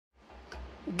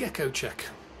Gecko check.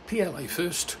 PLA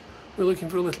first. We're looking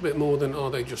for a little bit more than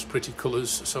are they just pretty colours,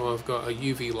 so I've got a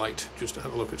UV light just to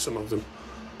have a look at some of them.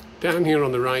 Down here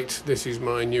on the right, this is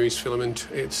my newest filament.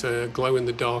 It's a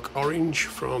glow-in-the-dark orange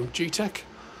from Gecko,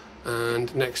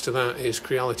 and next to that is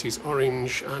Creality's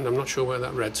orange, and I'm not sure where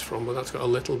that red's from, but that's got a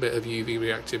little bit of UV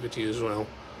reactivity as well.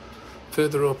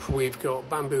 Further up we've got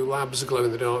Bambu Labs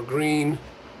glow-in-the-dark green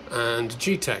and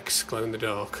Gecko's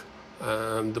glow-in-the-dark.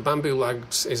 The Bambu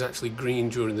Labs is actually green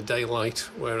during the daylight,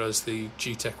 whereas the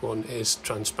Gecko one is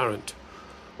transparent.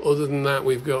 Other than that,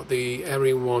 we've got the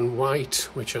Airy One white,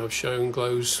 which I've shown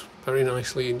glows very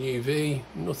nicely in UV.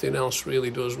 Nothing else really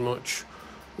does much.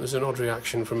 There's an odd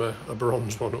reaction from a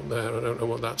bronze one up there. I don't know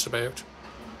what that's about.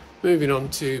 Moving on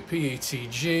to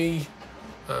PETG.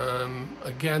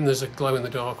 Again, there's a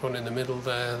glow-in-the-dark one in the middle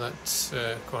there. That's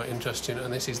quite interesting.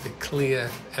 And this is the clear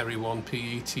Airy One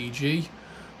PETG,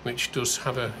 which does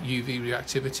have a UV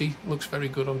reactivity. Looks very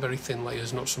good on very thin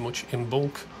layers, not so much in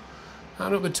bulk.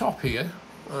 And at the top here,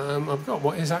 I've got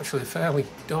what is actually fairly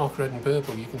dark red and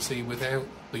purple, you can see without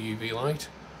the UV light.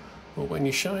 But when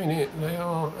you shine it, they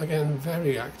are, again,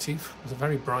 very active. There's a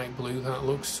very bright blue that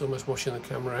looks almost washing the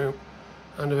camera out,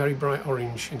 and a very bright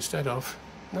orange instead of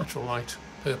natural light,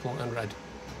 purple and red.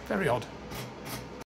 Very odd.